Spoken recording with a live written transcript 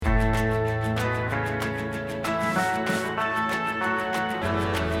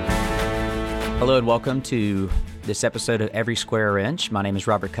Hello and welcome to this episode of Every Square Inch. My name is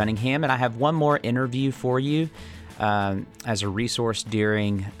Robert Cunningham, and I have one more interview for you as a resource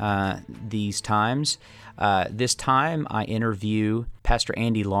during these times. This time I interview Pastor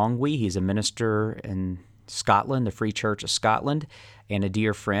Andy Longwe. He's a minister in Scotland, the Free Church of Scotland, and a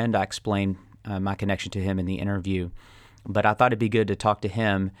dear friend. I explained my connection to him in the interview. But I thought it'd be good to talk to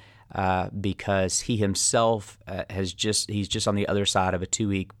him because he himself he's just on the other side of a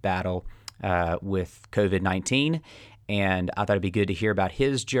 2-week battle with COVID-19, and I thought it'd be good to hear about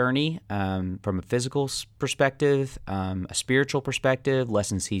his journey from a physical perspective, a spiritual perspective,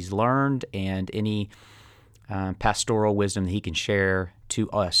 lessons he's learned, and any pastoral wisdom that he can share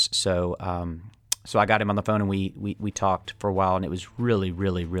to us. So I got him on the phone and we talked for a while, and it was really,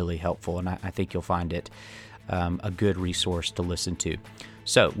 really, really helpful, and I think you'll find it a good resource to listen to.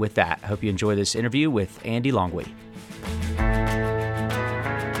 So with that, I hope you enjoy this interview with Andy Longwe.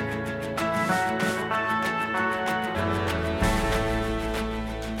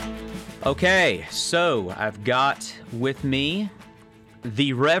 Okay, so I've got with me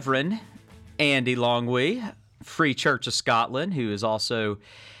the Reverend Andy Longwe, Free Church of Scotland, who is also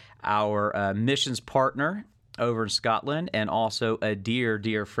our missions partner over in Scotland, and also a dear,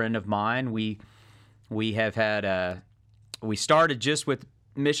 dear friend of mine. We have had we started just with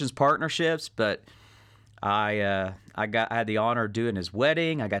missions partnerships, but I had the honor of doing his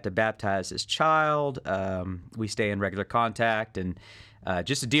wedding. I got to baptize his child. We stay in regular contact, and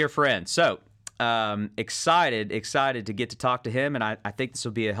just a dear friend. So excited to get to talk to him, and I think this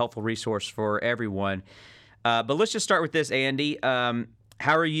will be a helpful resource for everyone. But let's just start with this, Andy. How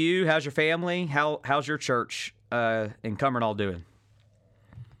are you? How's your family? How's your church in Cumbernauld doing?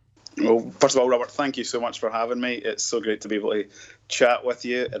 Well, first of all, Robert, thank you so much for having me. It's so great to be able to chat with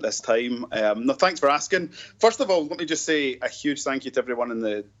you at this time. No, thanks for asking. First of all, let me just say a huge thank you to everyone in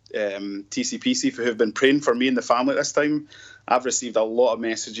the TCPC who have been praying for me and the family at this time. I've received a lot of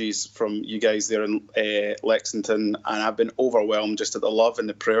messages from you guys there in Lexington, and I've been overwhelmed just at the love and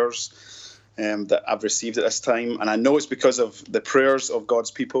the prayers that I've received at this time. And I know it's because of the prayers of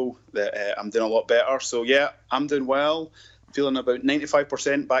God's people that I'm doing a lot better. So yeah, I'm doing well. Feeling about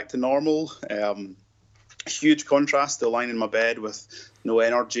 95% back to normal. Huge contrast to lying in my bed with no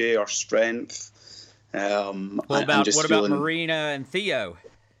energy or strength. What about Marina and Theo?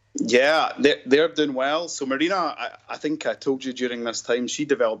 Yeah, they're doing well. So Marina, I think I told you during this time, she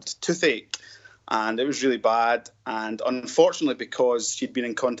developed toothache, and it was really bad. And unfortunately, because she'd been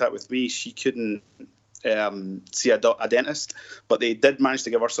in contact with me, she couldn't see a dentist, but they did manage to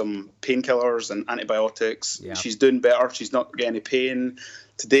give her some painkillers and antibiotics. Yeah. She's doing better. She's not getting any pain.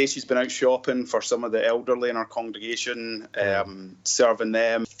 Today she's been out shopping for some of the elderly in our congregation, serving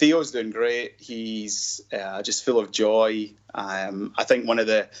them. Theo's doing great. He's just full of joy. I think one of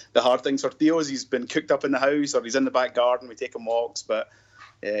the hard things for Theo is he's been cooped up in the house, or he's in the back garden. We take him walks, but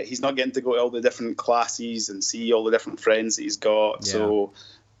he's not getting to go to all the different classes and see all the different friends that he's got. Yeah. So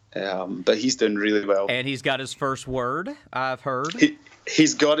but he's doing really well. And he's got his first word, I've heard.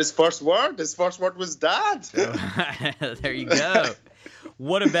 He's got his first word. His first word was Dad. There you go.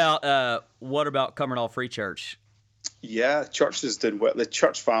 What about Cumbernauld Free Church? Yeah, church is doing well. The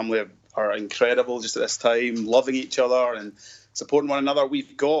church family are incredible just at this time, loving each other and supporting one another.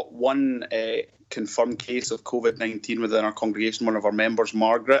 We've got one confirmed case of COVID-19 within our congregation, one of our members,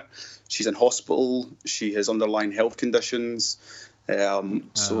 Margaret. She's in hospital. She has underlying health conditions.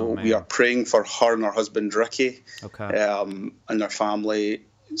 We are praying for her and her husband Ricky, and their family.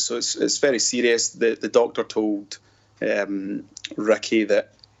 So it's very serious. The doctor told Ricky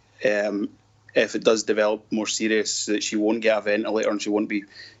that if it does develop more serious, that she won't get a ventilator and she won't be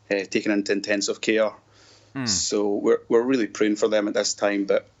taken into intensive care. So we're really praying for them at this time,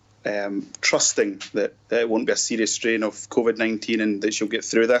 but trusting that it won't be a serious strain of COVID-19 and that she'll get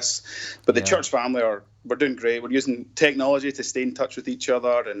through this. But the church family we're doing great. We're using technology to stay in touch with each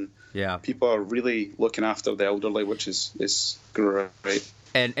other, and people are really looking after the elderly, which is great.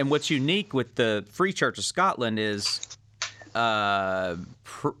 And what's unique with the Free Church of Scotland is, I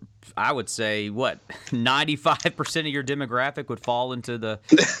would say, 95% of your demographic would fall into the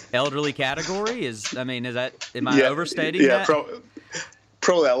elderly category. Am I overstating that?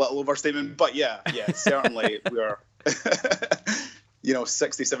 Probably a little overstatement, but yeah, certainly we are.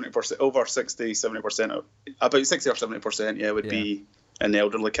 60, 70%, over 60, 70%, about 60 or 70%, would be in the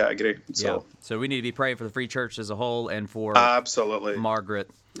elderly category. So we need to be praying for the Free Church as a whole and for absolutely Margaret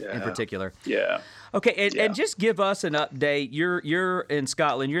in particular. Yeah. Okay, and just give us an update. You're in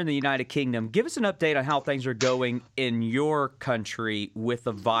Scotland. You're in the United Kingdom. Give us an update on how things are going in your country with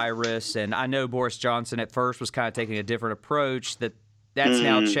the virus. And I know Boris Johnson at first was kind of taking a different approach, that that's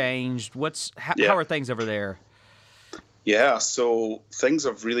now changed. How are things over there? Yeah, so things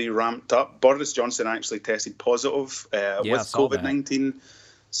have really ramped up. Boris Johnson actually tested positive with COVID-19.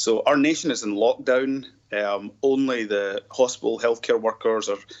 So our nation is in lockdown. Only the hospital healthcare workers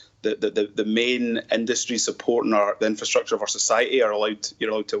or the main industry supporting the infrastructure of our society you're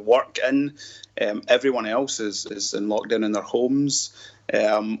allowed to work in. Everyone else is in lockdown in their homes.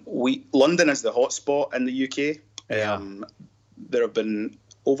 London is the hotspot in the UK. There have been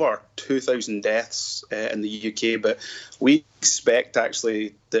over 2,000 deaths in the UK, but we expect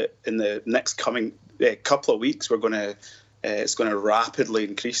actually that in the next coming couple of weeks it's going to rapidly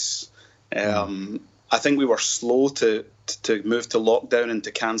increase. I think we were slow to move to lockdown and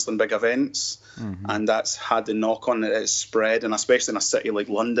to cancelling big events, and that's had the knock-on that it's spread, and especially in a city like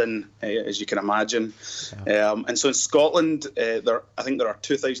London, as you can imagine. And so in Scotland, I think there are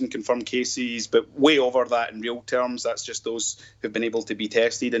 2,000 confirmed cases, but way over that in real terms. That's just those who've been able to be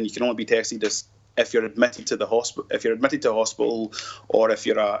tested, and you can only be tested if you're admitted to the hospital, or if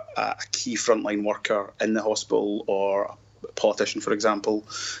you're a key frontline worker in the hospital or a politician, for example.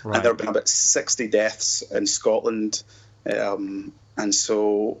 Right. And there have been about 60 deaths in Scotland. And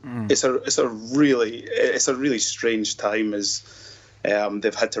so it's a really strange time as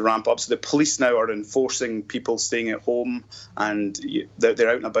they've had to ramp up. So the police now are enforcing people staying at home, and they're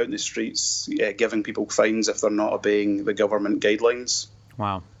out and about in the streets giving people fines if they're not obeying the government guidelines.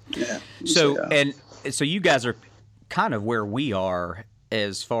 Wow. Yeah. So you guys are kind of where we are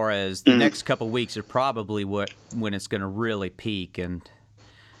as far as the next couple of weeks are probably when it's going to really peak. And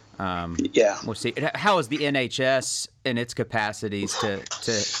we'll see. How is the NHS and its capacities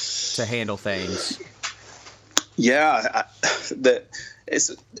to handle things? Yeah,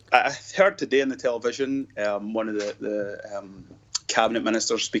 I heard today on the television one of the cabinet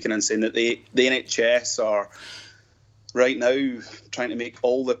ministers speaking and saying that the NHS are right now trying to make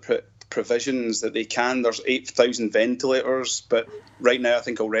all the provisions that they can. There's 8,000 ventilators, but right now I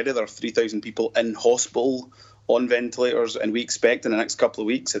think already there are 3,000 people in hospital on ventilators, and we expect in the next couple of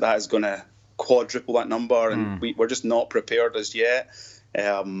weeks that is going to quadruple that number, and we're just not prepared as yet.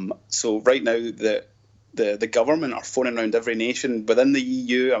 So right now the government are phoning around every nation within the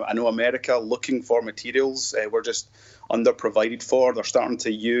EU. I know America looking for materials. We're just under-provided for. They're starting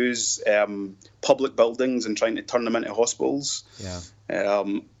to use public buildings and trying to turn them into hospitals.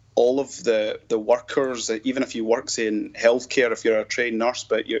 All of the workers, even if you work, say, in healthcare, if you're a trained nurse,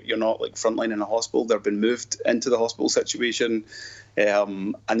 but you're not like frontline in a hospital, they've been moved into the hospital situation,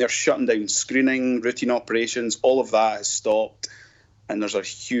 and they're shutting down screening, routine operations. All of that has stopped, and there's a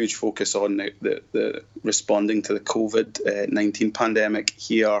huge focus on the responding to the COVID-19 pandemic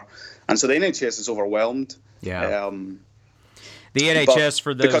here. And so the NHS is overwhelmed. The NHS,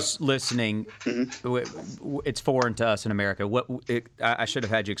 for those listening, it's foreign to us in America. I should have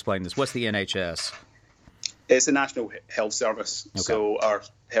had you explain this. What's the NHS? It's a National Health Service. Okay. So our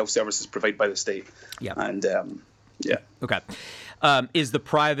health service is provided by the state. Yeah. And, Okay. Is the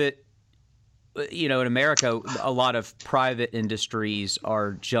private, in America, a lot of private industries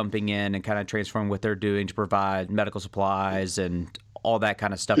are jumping in and kind of transforming what they're doing to provide medical supplies and all that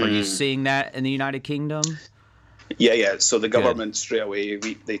kind of stuff. Are you seeing that in the United Kingdom? Yeah. So the government straight away,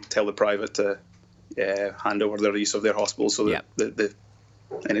 they tell the private to hand over their use of their hospitals so that the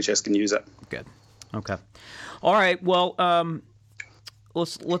NHS can use it. Good. Okay. All right. Well,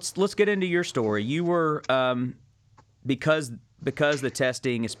 let's get into your story. You were because the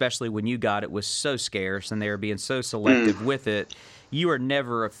testing, especially when you got it, was so scarce and they were being so selective with it. You were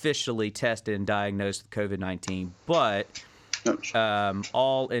never officially tested and diagnosed with COVID-19, but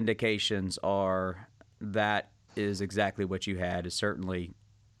all indications are that is exactly what you had. It certainly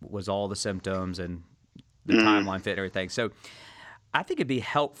was all the symptoms and the timeline fit and everything. So I think it'd be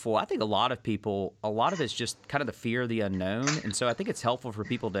helpful. I think a lot of it's just kind of the fear of the unknown. And so I think it's helpful for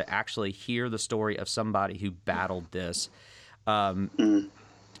people to actually hear the story of somebody who battled this. We'll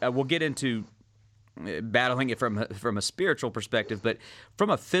get into battling it from a spiritual perspective, but from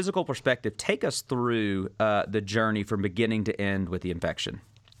a physical perspective, take us through the journey from beginning to end with the infection.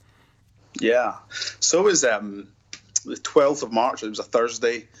 Yeah. So it was the 12th of March. It was a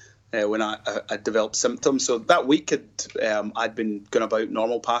Thursday when I developed symptoms. So that week I'd been going about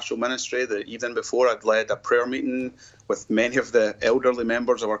normal pastoral ministry. The evening before, I'd led a prayer meeting with many of the elderly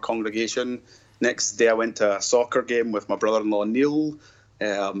members of our congregation. Next day, I went to a soccer game with my brother-in-law, Neil.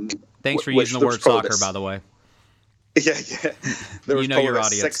 Thanks for using the word soccer, by the way. Yeah. There was your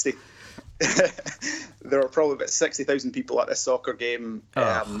audience. there were probably about 60,000 people at this soccer game.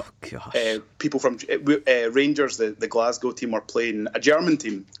 Gosh. People from Rangers, the Glasgow team, were playing a German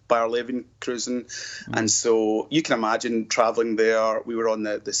team, Bayer Leverkusen. And so you can imagine travelling there. We were on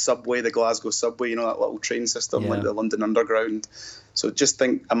the subway, the Glasgow subway, that little train system, like the London Underground. So just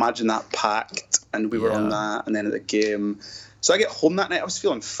imagine that packed, and we were on that, and then at the game. So I get home that night. I was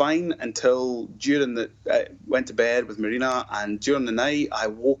feeling fine until I went to bed with Marina, and during the night I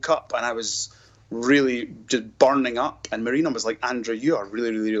woke up and I was really just burning up. And Marina was like, "Andrew, you are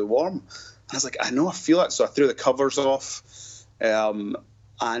really, really, really warm." And I was like, "I know, I feel it." So I threw the covers off, and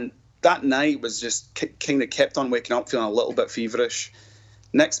that night was just kind of kept on waking up feeling a little bit feverish.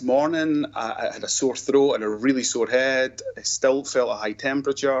 Next morning, I had a sore throat and a really sore head. I still felt a high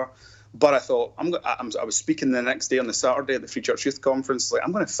temperature. But I thought, I was speaking the next day on the Saturday at the Free Church Youth Conference. Like,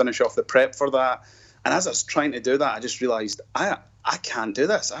 I'm going to finish off the prep for that. And as I was trying to do that, I just realised I can't do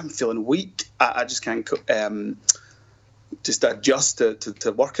this. I'm feeling weak. I just can't just adjust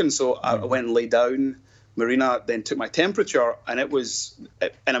to working. So I went and lay down. Marina then took my temperature, and it was,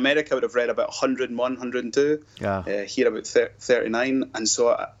 in America I would have read about 101, 102. Here about 39. And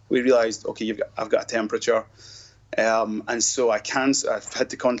so we realised, okay, I've got a temperature. And so I've had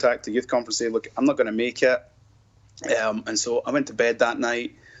to contact the youth conference and say, look, I'm not going to make it. And so I went to bed that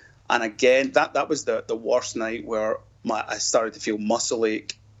night. And again, that was the worst night where I started to feel muscle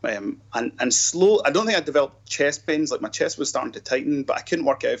ache. And slow. I don't think I developed chest pains. Like, my chest was starting to tighten, but I couldn't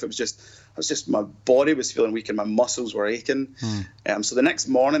work out if it was just my body was feeling weak and my muscles were aching. So the next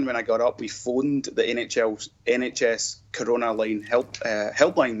morning when I got up, we phoned the NHS Corona line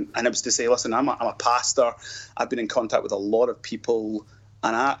helpline, and it was to say, listen, I'm a pastor. I've been in contact with a lot of people,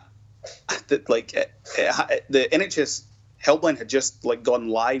 and the NHS helpline had just gone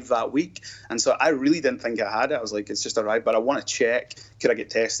live that week, and so I really didn't think I had it. I was like, it's just arrived, but I want to check, could I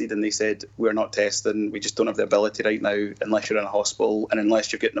get tested? And they said, we're not testing, we just don't have the ability right now unless you're in a hospital, and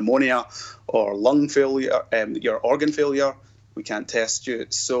unless you've got pneumonia or lung failure, your organ failure, we can't test you.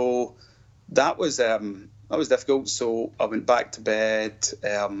 So that was difficult. So I went back to bed.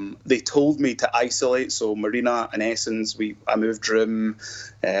 They told me to isolate. So Marina, in essence, I moved room.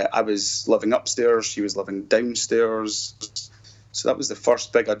 I was living upstairs. She was living downstairs. So that was the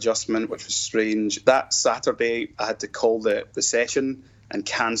first big adjustment, which was strange. That Saturday, I had to call the session and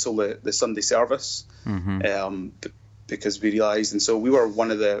cancel the Sunday service because we realised. And so we were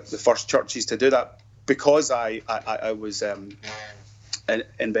one of the first churches to do that because I was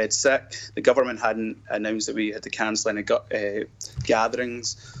in bed sick. The government hadn't announced that we had to cancel any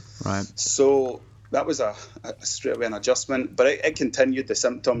gatherings. Right. So that was a straight away an adjustment, but it continued. The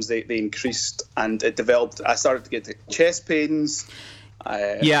symptoms, they increased, and it developed. I started to get the chest pains.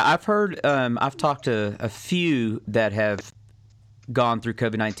 I've heard. I've talked to a few that have gone through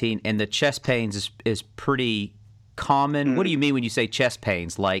COVID-19, and the chest pains is pretty common. What do you mean when you say chest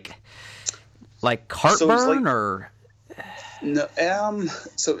pains? Like heartburn or? No,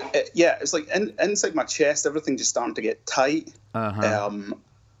 it's like inside my chest, everything just starting to get tight,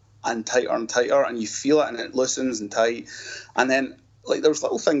 and tighter, and you feel it, and it loosens and tight, and then there was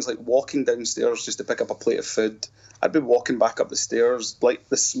little things like walking downstairs just to pick up a plate of food. I'd be walking back up the stairs, like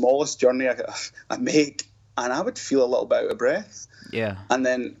the smallest journey I make, and I would feel a little bit out of breath. Yeah. And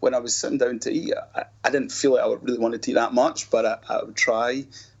then when I was sitting down to eat, I didn't feel like I really wanted to eat that much, but I would try.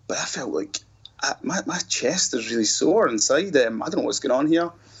 But I felt like my chest is really sore inside. I don't know what's going on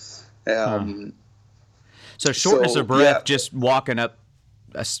here. So shortness of breath, just walking up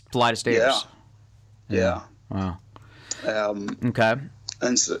a flight of stairs. Yeah. Wow. Okay.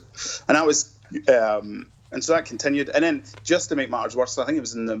 And so that continued. And then just to make matters worse, I think it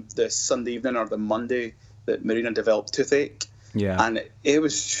was in the Sunday evening or the Monday that Marina developed toothache. Yeah. And it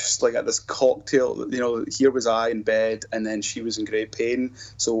was just like at this cocktail, here was I in bed, and then she was in great pain.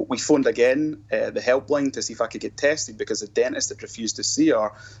 So we phoned again, the helpline, to see if I could get tested, because the dentist had refused to see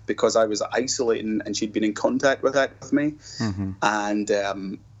her because I was isolating and she'd been in contact with me. Mm-hmm.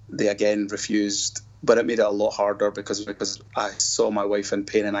 And they again refused, but it made it a lot harder because I saw my wife in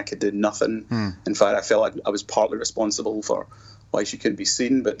pain and I could do nothing. In fact, I felt like I was partly responsible for why she couldn't be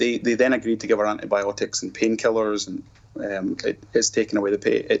seen. But they then agreed to give her antibiotics and painkillers, and it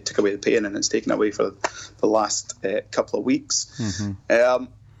took away the pain, and it's taken away for the last couple of weeks. Mm-hmm.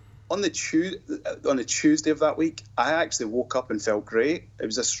 On the Tuesday of that week, I actually woke up and felt great. It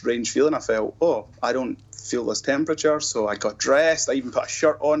was a strange feeling. I felt, I don't feel this temperature, so I got dressed. I even put a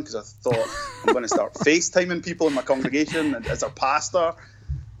shirt on because I thought I'm going to start FaceTiming people in my congregation as a pastor.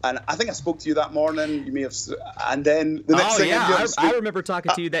 And I think I spoke to you that morning. You may have, and then the next thing I remember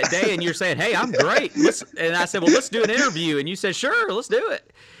talking to you that day, and you're saying, "Hey, I'm great." And I said, "Well, let's do an interview." And you said, "Sure, let's do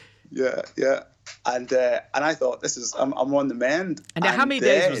it." Yeah. And I thought, I'm on the mend. And now, how many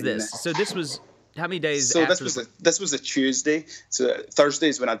days was this? So this was how many days? So after this was a Tuesday. So Thursday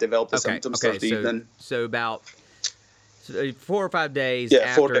is when I developed the symptoms. Thursday evening. So about 4 or 5 days. Yeah,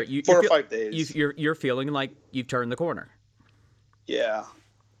 after 4 or 5 days. You're feeling like you've turned the corner. Yeah.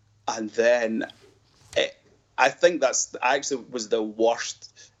 And then I think that's actually was the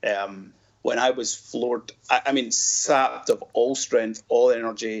worst. When I was floored, sapped of all strength, all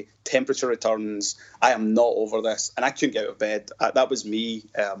energy, temperature returns. I am not over this, and I couldn't get out of bed. That was me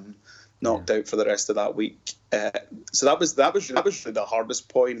knocked out for the rest of that week. So that was really the hardest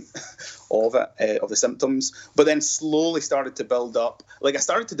point of it, of the symptoms. But then slowly started to build up. Like I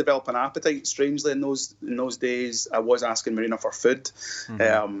started to develop an appetite. Strangely, in those days, I was asking Marina for food.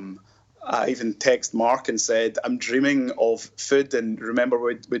 Mm-hmm. I even texted Mark and said, I'm dreaming of food. And remember,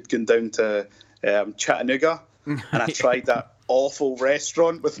 we'd gone down to Chattanooga, and I tried that awful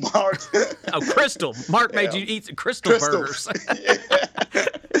restaurant with Mark. Crystal. Mark made you eat some Crystal burgers.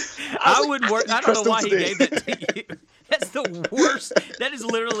 I wouldn't work. I don't know why he gave that to you. That's the worst. That is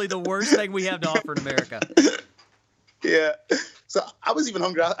literally the worst thing we have to offer in America. Yeah. So I was even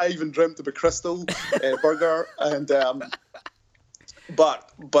hungry. I even dreamt of a Crystal burger. And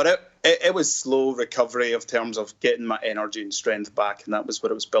but it was slow recovery of terms of getting my energy and strength back, and that was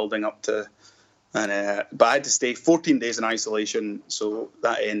what it was building up to. And but I had to stay 14 days in isolation, so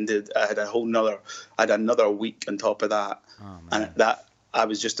that ended. I had another week on top of that, and that I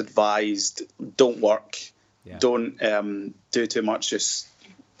was just advised: don't work, don't do too much, just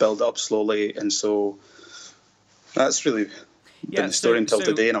build up slowly. And so that's really been the story until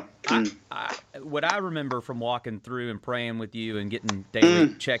today. What I remember from walking through and praying with you and getting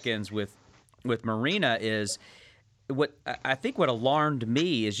daily check-ins with Marina is what alarmed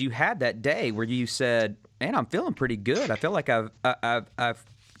me is you had that day where you said, "Man, I'm feeling pretty good. I feel like I've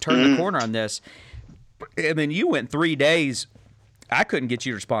turned the corner on this." And then you went 3 days. I couldn't get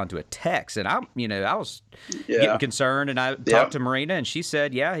you to respond to a text, and I was getting concerned. And I talked to Marina, and she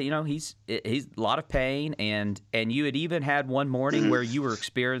said, he's a lot of pain, and you had even had one morning where you were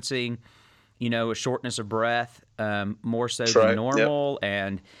experiencing, a shortness of breath, more so than normal,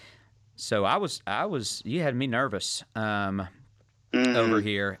 and so I was. You had me nervous over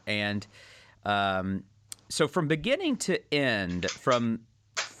here, and so from beginning to end, from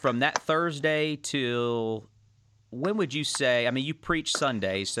that Thursday till. When would you say, you preach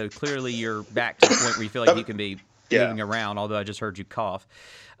Sundays, so clearly you're back to the point where you feel like you can be moving around, although I just heard you cough,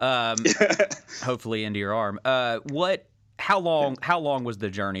 hopefully into your arm. How long was the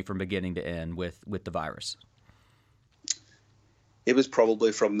journey from beginning to end with the virus? It was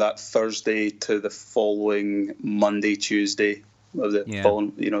probably from that Thursday to the following Monday, Tuesday of the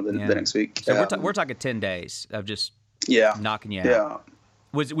following, the next week. So we're talking 10 days of just knocking you out.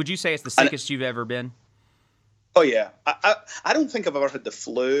 Would you say it's the sickest you've ever been? Oh yeah, I don't think I've ever had the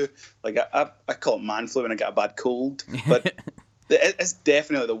flu. Like I call it man flu when I get a bad cold, but it's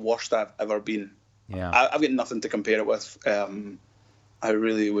definitely the worst I've ever been. Yeah, I've got nothing to compare it with. I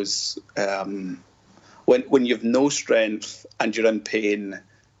really was when you have no strength and you're in pain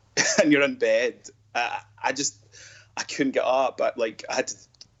and you're in bed. I couldn't get up. I had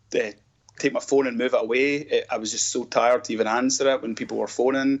to take my phone and move it away. I was just so tired to even answer it when people were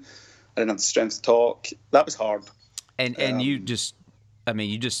phoning. I didn't have the strength to talk. That was hard. And you just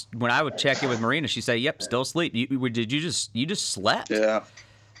when I would check in with Marina, she'd say, "Yep, still asleep." You just slept? Yeah.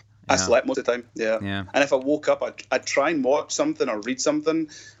 I slept most of the time. Yeah. And if I woke up, I'd try and watch something or read something.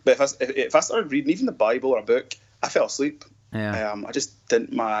 But if I started reading even the Bible or a book, I fell asleep. Yeah. I just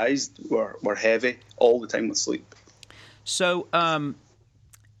didn't. My eyes were heavy all the time with sleep. So, I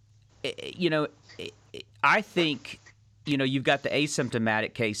think. You've got the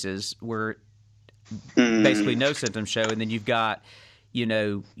asymptomatic cases where basically no symptoms show, and then you've got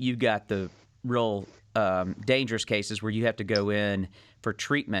the real dangerous cases where you have to go in for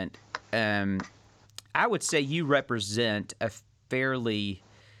treatment. I would say you represent a fairly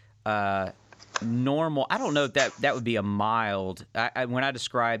normal. I don't know if that would be a mild. When I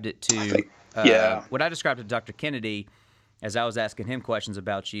described it to when I described it to Dr. Kennedy, as I was asking him questions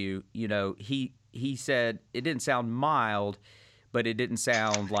about you, he said it didn't sound mild, but it didn't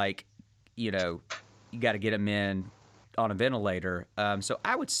sound like, you got to get him in on a ventilator. So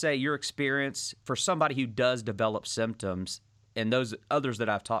I would say your experience for somebody who does develop symptoms, and those others that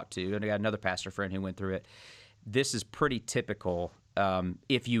I've talked to, and I got another pastor friend who went through it, this is pretty typical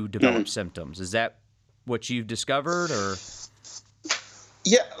if you develop symptoms. Is that what you've discovered, or?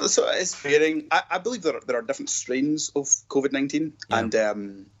 Yeah, so it's varying. I believe there are different strains of COVID-19,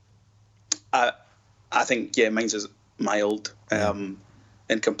 and I think mine's is mild.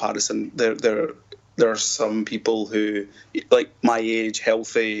 in comparison. There are some people who, like my age,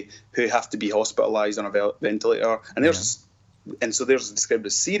 healthy, who have to be hospitalised on a ventilator, and so there's described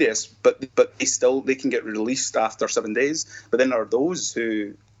as serious, but they can get released after 7 days. But then there are those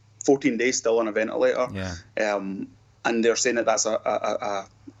who 14 days still on a ventilator, and they're saying that that's a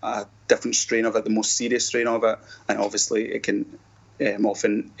different strain of it, the most serious strain of it, and obviously it can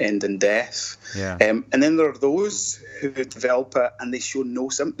often end in death. And then there are those who develop it and they show no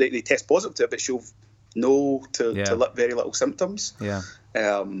symptoms. They test positive to it, but show very little symptoms.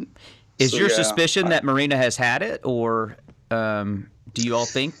 Is your suspicion that Marina has had it, or do you all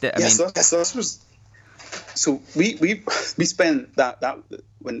think that? So we spent that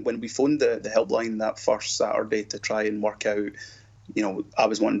when we phoned the helpline that first Saturday to try and work out, I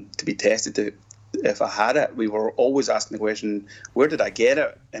was wanting to be tested if I had it. We were always asking the question, where did I get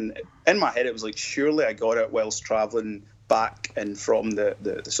it? And in my head it was like, surely I got it whilst travelling back and from the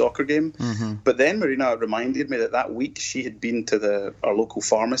soccer game. But then Marina reminded me that week she had been to our local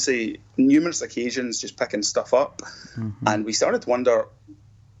pharmacy numerous occasions just picking stuff up, and we started to wonder,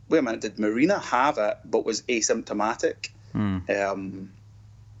 wait a minute, did Marina have it but was asymptomatic?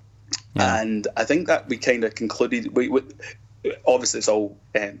 And I think that we kind of concluded, we obviously it's all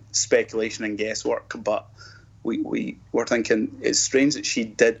speculation and guesswork, but we were thinking it's strange that she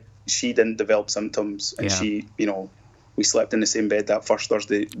didn't develop symptoms, and she, we slept in the same bed that first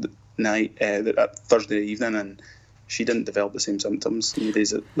Thursday night, that Thursday evening, and she didn't develop the same symptoms in the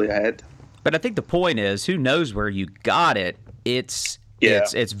days that lay ahead. But I think the point is, who knows where you got it? It's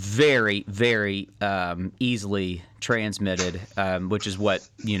very, very easily transmitted, which is what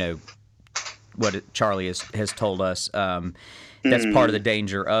Charlie has told us. That's part of the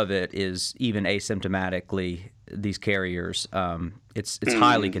danger of it, is even asymptomatically, these carriers, it's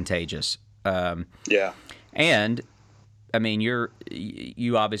highly contagious. And I mean,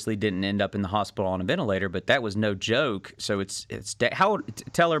 you obviously didn't end up in the hospital on a ventilator, but that was no joke. So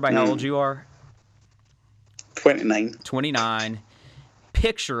tell everybody how old you are. 29.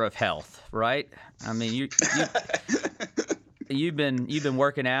 Picture of health, right? I mean, you've been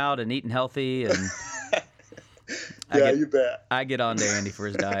working out and eating healthy, and you bet. I get on to Andy for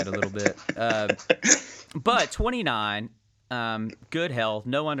his diet a little bit, but 29, good health,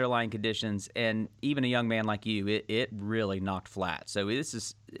 no underlying conditions, and even a young man like you, it really knocked flat. So this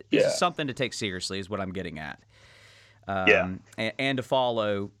is something to take seriously, is what I'm getting at. And to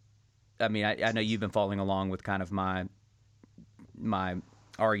follow. I mean, I know you've been following along with kind of my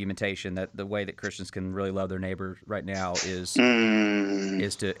argumentation that the way that Christians can really love their neighbor right now is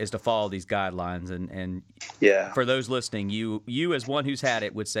to follow these guidelines, and for those listening, you as one who's had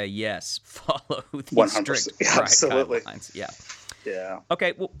it would say yes, follow these strict guidelines.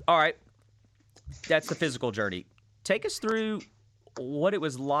 Okay, well, all right, that's the physical journey. Take us through what it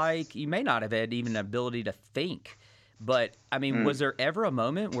was like. You may not have had even the ability to think, but I mean, was there ever a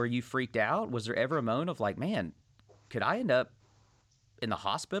moment where you freaked out? Was there ever a moment of like, man, could I end up in the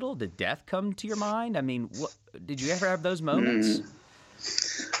hospital? Did death come to your mind? I mean, did you ever have those moments?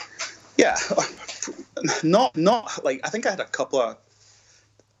 Yeah, not like, I think I had a couple of.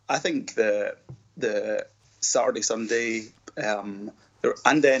 I think the Saturday, Sunday, and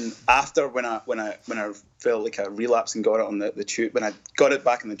then after when I felt like a relapse and got it on the when I got it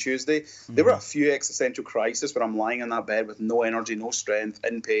back on the Tuesday, there were a few existential crises where I'm lying in that bed with no energy, no strength,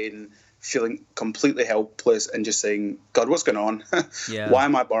 in pain, feeling completely helpless, and just saying, God, what's going on? Why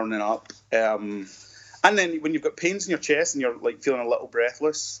am I burning up? And then when you've got pains in your chest and you're like feeling a little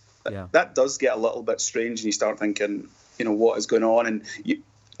breathless, that does get a little bit strange, and you start thinking, what is going on? And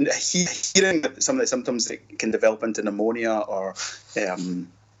hearing some of the symptoms that can develop into pneumonia or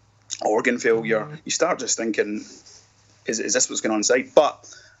organ failure, you start just thinking, is this what's going on inside?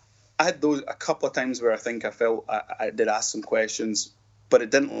 But I had those a couple of times where I think I felt I did ask some questions, but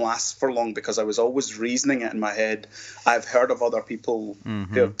it didn't last for long, because I was always reasoning it in my head. I've heard of other people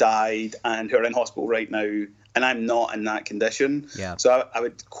who have died and who are in hospital right now, and I'm not in that condition. So I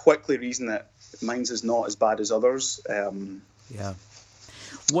would quickly reason that mine's is not as bad as others.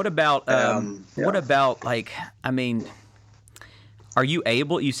 What about like, I mean, are you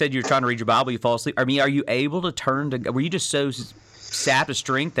able, you said you're trying to read your Bible, you fall asleep. I mean, are you able to were you just so sapped of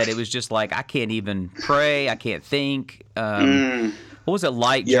strength that it was just like, I can't even pray, I can't think? What was it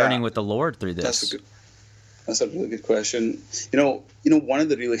like journeying with the Lord through this? That's a really good question. One of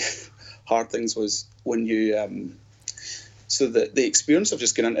the really hard things was when you, so the experience of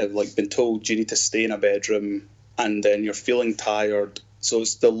just getting into, like, been told you need to stay in a bedroom, and then you're feeling tired. So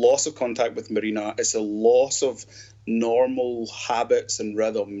it's the loss of contact with Marina. It's a loss of normal habits and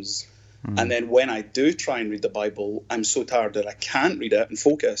rhythms. And then when I do try and read the Bible, I'm so tired that I can't read it and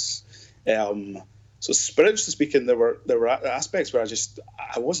focus. So spiritually speaking, there were aspects where I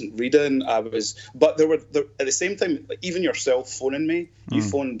wasn't reading. But there at the same time, like even yourself phoning me, you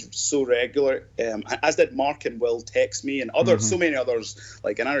phoned so regular, as did Mark and Will text me and others, so many others.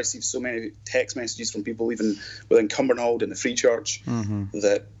 And I received so many text messages from people even within Cumbernauld and the Free Church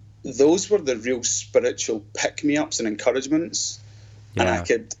that those were the real spiritual pick-me-ups and encouragements, and I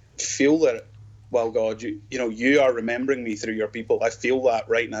could feel that. Well, God, you are remembering me through your people. I feel that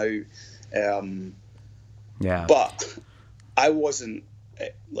right now. But I wasn't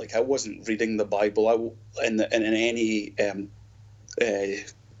reading the Bible in any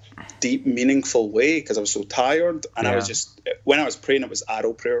deep, meaningful way because I was so tired, and I was just, when I was praying, it was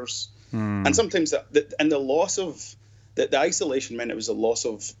arrow prayers, and sometimes and the loss of the isolation meant it was a loss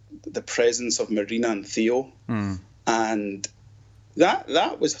of the presence of Marina and Theo, and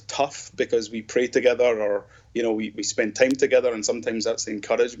that was tough because we prayed together, or we spend time together, and sometimes that's the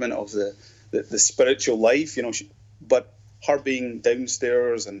encouragement of the spiritual life, but her being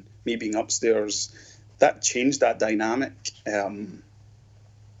downstairs and me being upstairs, that changed that dynamic.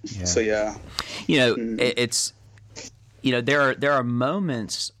 So it's there are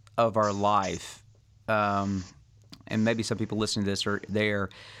moments of our life, and maybe some people listening to this are there,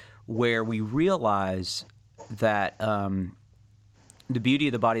 where we realize that the beauty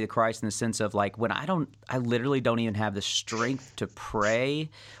of the body of Christ in the sense of when I literally don't even have the strength to pray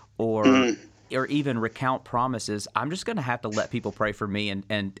or even recount promises. I'm just going to have to let people pray for me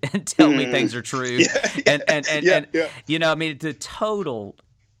and tell me things are true. And the total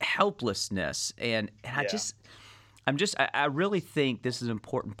helplessness. And I really think this is an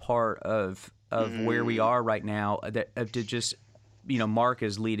important part of where we are right now, to just, Mark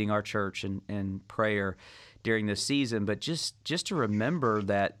is leading our church in prayer during this season, but just to remember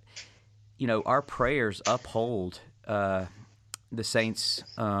that, our prayers uphold the saints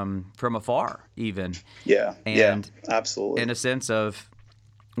from afar, even. And absolutely. In a sense of,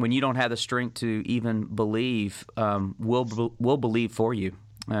 when you don't have the strength to even believe, we'll believe for you.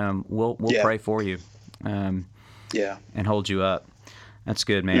 We'll pray for you. And hold you up. That's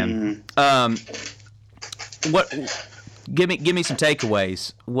good, man. What? Give me some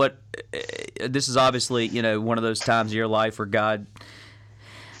takeaways. This is obviously one of those times in your life where God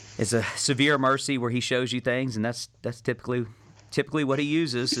is a severe mercy, where He shows you things, and that's typically what He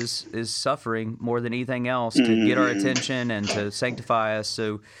uses is suffering more than anything else to get our attention and to sanctify us.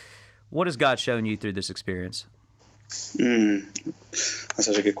 So, what has God shown you through this experience? That's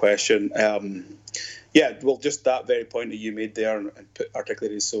such a good question. Well, just that very point that you made there and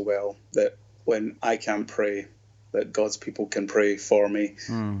articulated so well, that when I can't pray, that God's people can pray for me,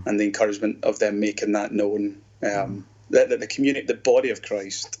 and the encouragement of them making that known, that the community, the body of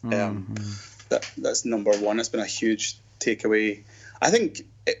Christ, that's number one. It's been a huge takeaway. I think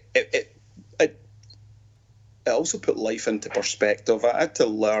it also put life into perspective. I had to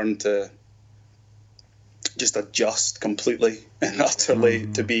learn to just adjust completely and utterly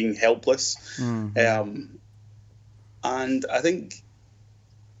to being helpless, and I think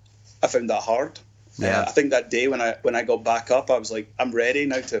I found that hard. I think that day when I got back up, I was like, I'm ready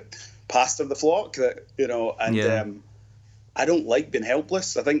now to pastor the flock. I don't like being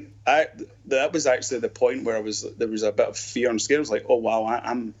helpless. I think that was actually the point where there was a bit of fear and scare. I was like, oh wow,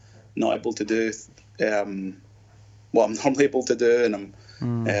 I'm not able to do what I'm normally able to do, and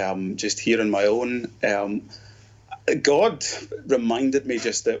I'm just here on my own. God reminded me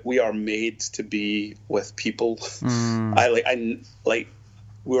just that we are made to be with people.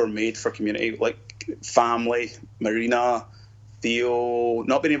 We were made for community, family, Marina, Theo,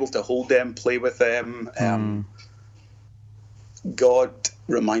 not being able to hold them, play with them. God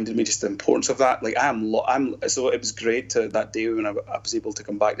reminded me just the importance of that. So it was great that day when I was able to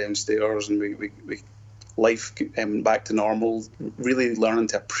come back downstairs and we life back to normal, really learning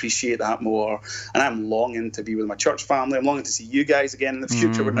to appreciate that more. And I'm longing to be with my church family. I'm longing to see you guys again in the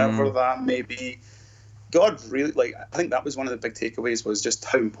future, whenever that may be. God really, I think that was one of the big takeaways, was just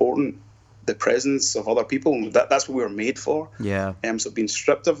how important the presence of other people, that's what we were made for. So being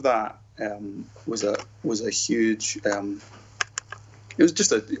stripped of that was a huge, it was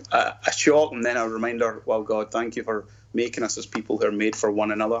just a shock, and then a reminder, well, God, thank you for making us as people who are made for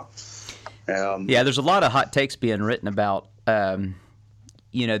one another. There's a lot of hot takes being written about,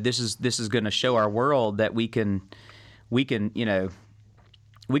 this is going to show our world that we can, we could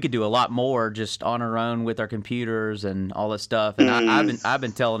do a lot more just on our own with our computers and all this stuff. And I've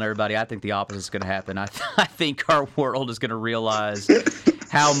been telling everybody, I think the opposite is going to happen. I think our world is going to realize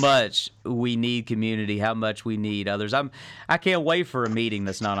how much we need community, how much we need others. I can't wait for a meeting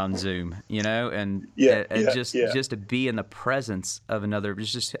that's not on Zoom, and just to be in the presence of another.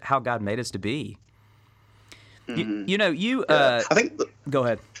 It's just how God made us to be. I think. Go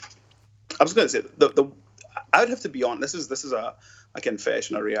ahead. I was going to say I would have to be honest. This is a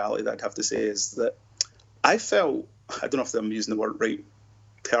confession, a reality that I'd have to say is that I felt, I don't know if I'm using the right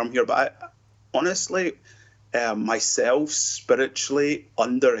term here, but I honestly, myself spiritually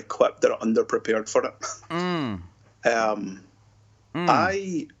under-equipped or under-prepared for it.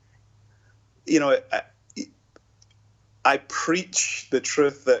 I preach the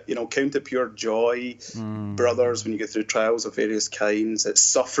truth that, count it pure joy, brothers, when you go through trials of various kinds. It's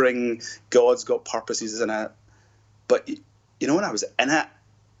suffering. God's got purposes in it. But, when I was in it,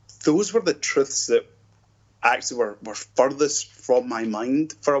 those were the truths that actually were furthest from my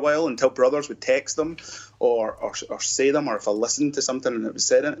mind for a while, until brothers would text them or say them, or if I listened to something and it was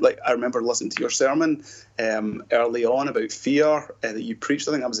said in it. Like, I remember listening to your sermon early on about fear that you preached.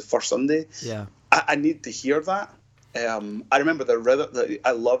 I think that was the first Sunday. Yeah, I need to hear that. I remember the rhythm.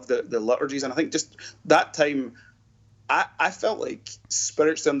 I love the liturgies, and I think just that time, I felt like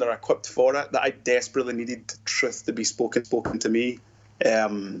spiritually under-equipped for it. That I desperately needed truth to be spoken to me.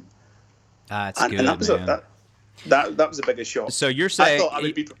 That's good, and that was man. That was the biggest shock. So you're saying I thought I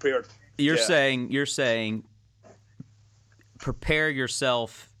would be prepared. You're saying prepare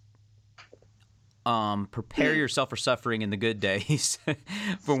yourself. Prepare yourself for suffering in the good days,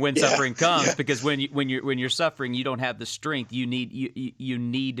 for when suffering comes. Because when you're suffering, you don't have the strength. You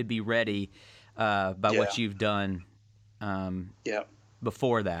need to be ready by what you've done.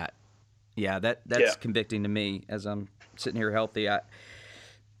 Before that. Yeah, that's convicting to me as I'm sitting here healthy.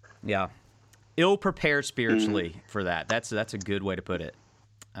 Ill prepared spiritually for that. That's a good way to put it.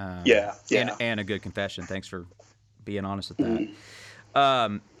 And a good confession. Thanks for being honest with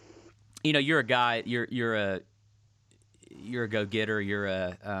that. You're a guy. You're a go-getter. You're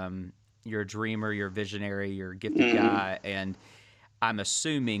a dreamer. You're a visionary. You're a gifted guy. And I'm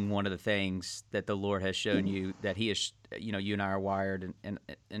assuming one of the things that the Lord has shown you, that He is, you and I are wired in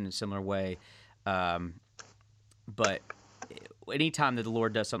a similar way. But anytime that the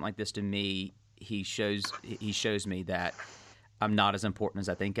Lord does something like this to me, He shows me that I'm not as important as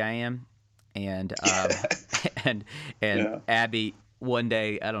I think I am. And Abby, one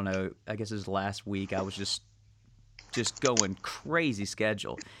day, I don't know, I guess it was last week, I was just going crazy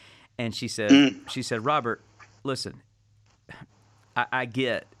schedule. And she said, Robert, listen, I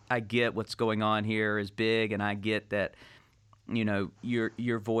get what's going on here is big, and I get that,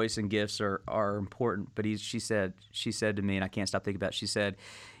 your voice and gifts are important. But she said to me, and I can't stop thinking about it, she said,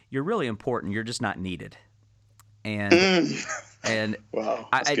 you're really important, you're just not needed. And wow,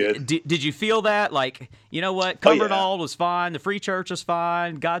 that's good. Did you feel that? Like, you know what? Cumbernauld was fine. The Free Church was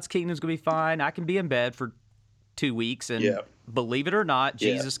fine. God's kingdom's going to be fine. I can be in bed for 2 weeks, and believe it or not,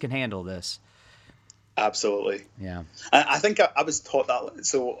 Jesus can handle this. Absolutely. Yeah. I think I was taught that.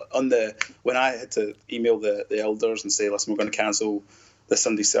 So when I had to email the elders and say, listen, we're going to cancel the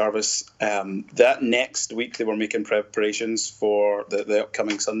Sunday service, that next week they were making preparations for the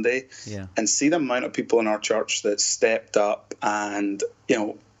upcoming Sunday. Yeah. And see the amount of people in our church that stepped up, and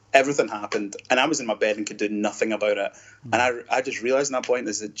everything happened, and I was in my bed and could do nothing about it. And I just realized at that point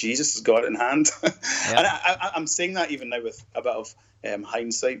is that Jesus has got it in hand. And I'm saying that even now with a bit of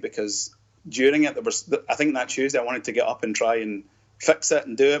hindsight, because during it, I think that Tuesday I wanted to get up and try and fix it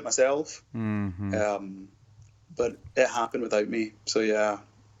and do it myself. But it happened without me. So yeah,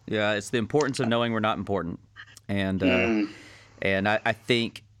 it's the importance of knowing we're not important, and I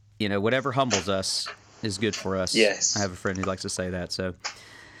think whatever humbles us is good for us. Yes, I have a friend who likes to say that. So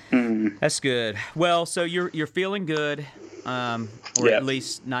that's good. Well, so you're feeling good, or at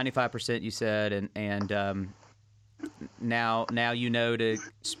least 95%, you said, and now to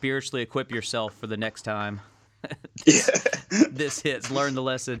spiritually equip yourself for the next time this hits. Learn the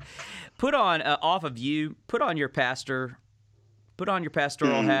lesson. Put on Put on your pastoral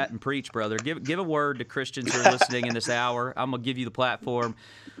hat and preach, brother. Give a word to Christians who are listening in this hour. I'm gonna give you the platform.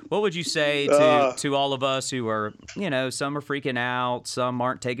 What would you say to all of us who are, some are freaking out, some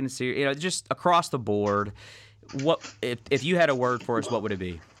aren't taking it serious, just across the board? What if you had a word for us? What would it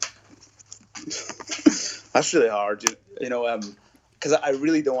be? That's really hard, because I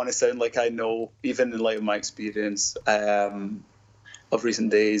really don't want to sound like I know, even in light of my experience of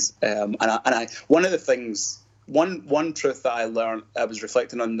recent days. And I one of the things, one truth that I learned, I was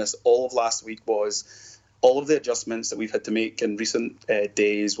reflecting on this all of last week, was all of the adjustments that we've had to make in recent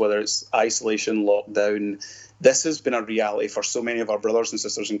days, whether it's isolation, lockdown, this has been a reality for so many of our brothers and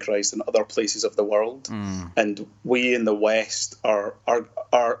sisters in Christ in other places of the world. And we in the West are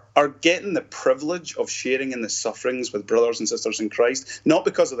getting the privilege of sharing in the sufferings with brothers and sisters in Christ, not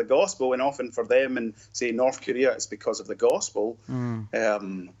because of the gospel, and often for them in, say, North Korea, it's because of the gospel.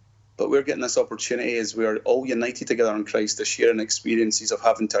 But we're getting this opportunity as we're all united together in Christ to share in experiences of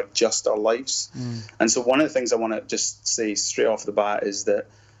having to adjust our lives. And so one of the things I want to just say straight off the bat is that,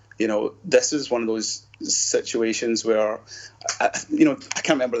 you know, this is one of those situations where, you know, I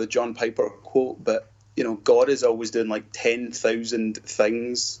can't remember the John Piper quote, but, you know, God is always doing like 10,000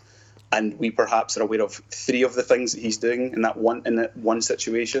 things, and we perhaps are aware of 3 of the things that he's doing in that one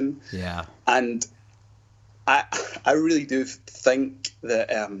situation. Yeah. And I really do think that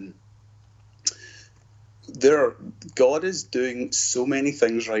God is doing so many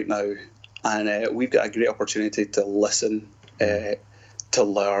things right now, and we've got a great opportunity to listen, to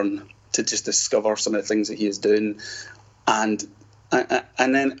learn, to just discover some of the things that he is doing. And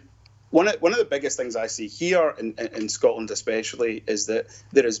then one of the biggest things I see here in Scotland especially is that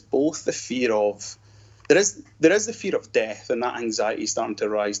there is both the fear of there is the fear of death, and that anxiety is starting to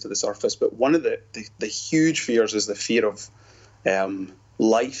rise to the surface. But one of the huge fears is the fear of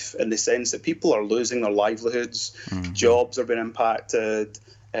life, in the sense that people are losing their livelihoods, jobs are being impacted,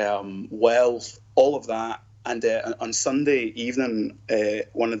 wealth, all of that. And on Sunday evening,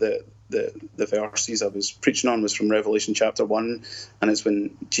 one of the verses I was preaching on was from Revelation chapter 1, and it's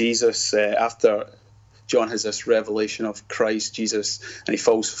when Jesus, after John has this revelation of Christ Jesus, and he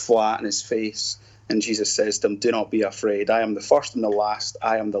falls flat on his face, and Jesus says to him, "Do not be afraid. I am the first and the last.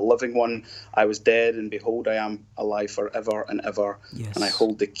 I am the living one. I was dead, and behold, I am alive forever and ever. Yes. And I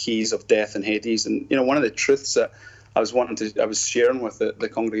hold the keys of death and Hades." And you know, one of the truths that I was sharing with the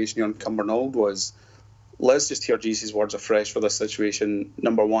congregation here in Cumbernauld was, let's just hear Jesus' words afresh for this situation.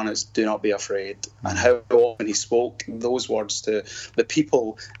 Number one is, do not be afraid. And how often he spoke those words to the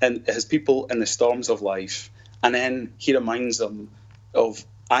people and his people in the storms of life. And then he reminds them of,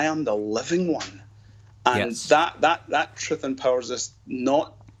 I am the living one. And yes. that truth empowers us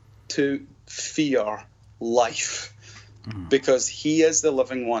not to fear life, because he is the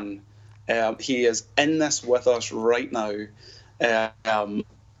living one. He is in this with us right now. And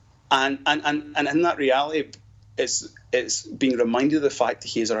in that reality, it's being reminded of the fact that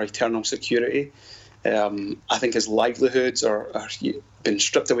he is our eternal security. I think his livelihoods are been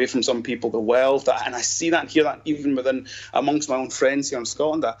stripped away from some people, the wealth, and I see that and hear that even amongst my own friends here in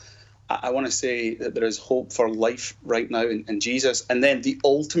Scotland. I want to say that there is hope for life right now in Jesus. And then the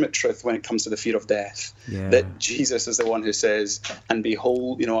ultimate truth when it comes to the fear of death, that Jesus is the one who says, and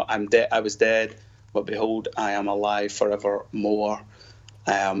behold, you know, I was dead, but behold, I am alive forevermore.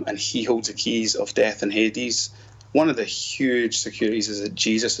 And he holds the keys of death and Hades. One of the huge securities is that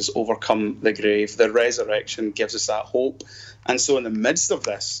Jesus has overcome the grave. The resurrection gives us that hope. And so in the midst of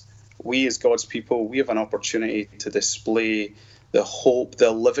this, we as God's people, we have an opportunity to display the hope,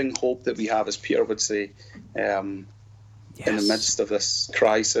 the living hope that we have, as Peter would say, in the midst of this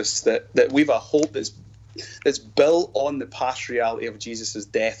crisis, that we have a hope that's built on the past reality of Jesus'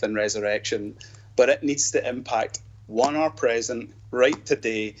 death and resurrection, but it needs to impact our present, right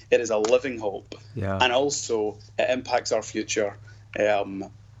today. It is a living hope. And also it impacts our future.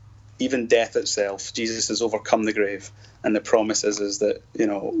 Even death itself, Jesus has overcome the grave, and the promise is that, you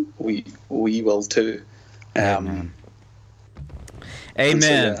know, we will too.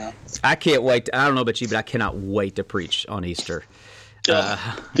 Amen. So, I can't wait. I don't know about you, but I cannot wait to preach on Easter. That's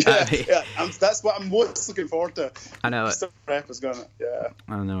what I'm most looking forward to. I know Easter prep is gonna.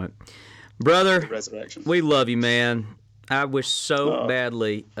 I know it, brother. Resurrection. We love you, man. I wish so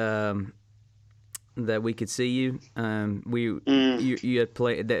badly that we could see you. You had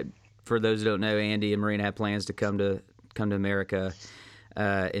planned that. For those who don't know, Andy and Marina had plans to come to America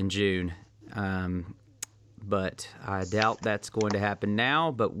in June. But I doubt that's going to happen now.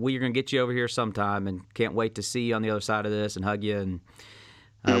 But we're going to get you over here sometime, and can't wait to see you on the other side of this and hug you.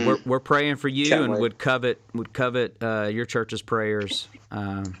 And we're praying for you, and would covet your church's prayers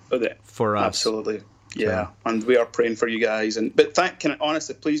for us. Absolutely, yeah. So. And we are praying for you guys. Can I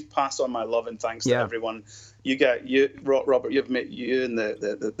honestly please pass on my love and thanks to everyone. Robert, you and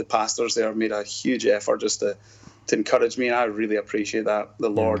the pastors there made a huge effort just to encourage me, and I really appreciate that.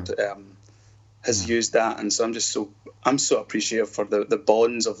 The Lord has used that, and so I'm so appreciative for the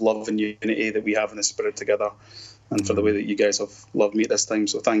bonds of love and unity that we have in the Spirit together, and for the way that you guys have loved me at this time.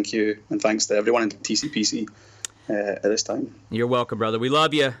 So thank you, and thanks to everyone in TCPC at this time. You're welcome, brother. We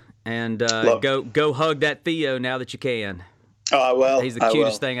love you, and go hug that Theo now that you can. Oh, I will. He's the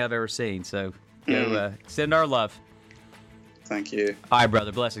cutest thing I've ever seen. So Go send our love. Thank you. All right,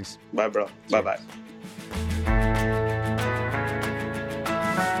 brother. Blessings. Bye, bro. Bye-bye.